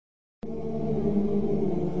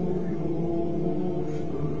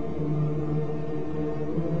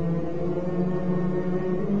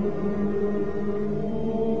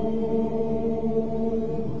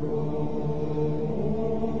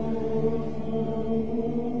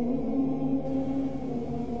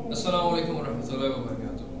warahmatullahi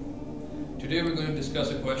wabarakatuh. Today we're going to discuss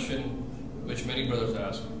a question which many brothers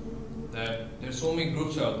ask, that there's so many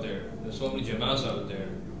groups out there, there's so many jamaa'ahs out there,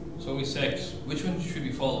 so many sects, which one should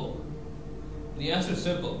we follow? The answer is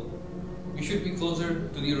simple. We should be closer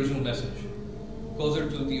to the original message, closer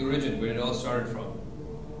to the origin where it all started from.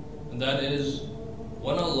 And that is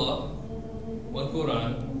one Allah, one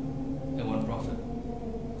Quran, and one Prophet.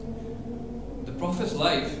 The Prophet's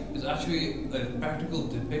life is actually a practical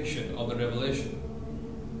depiction of the revelation.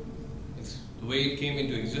 It's the way it came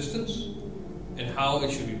into existence and how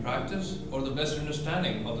it should be practiced, or the best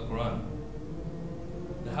understanding of the Quran.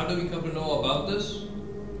 Now, how do we come to know about this?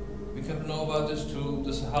 We come to know about this through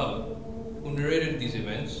the Sahaabah, who narrated these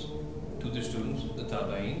events to their students, the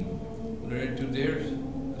Tabi'een, who narrated to their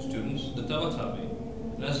students, the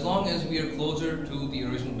Tabi'een. And as long as we are closer to the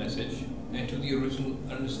original message and to the original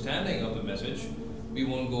understanding of the message, we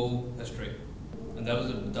won't go astray. And that was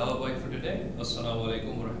the dawah bite for today. Assalamu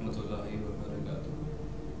alaikum wa rahmatullahi wa barakatuh.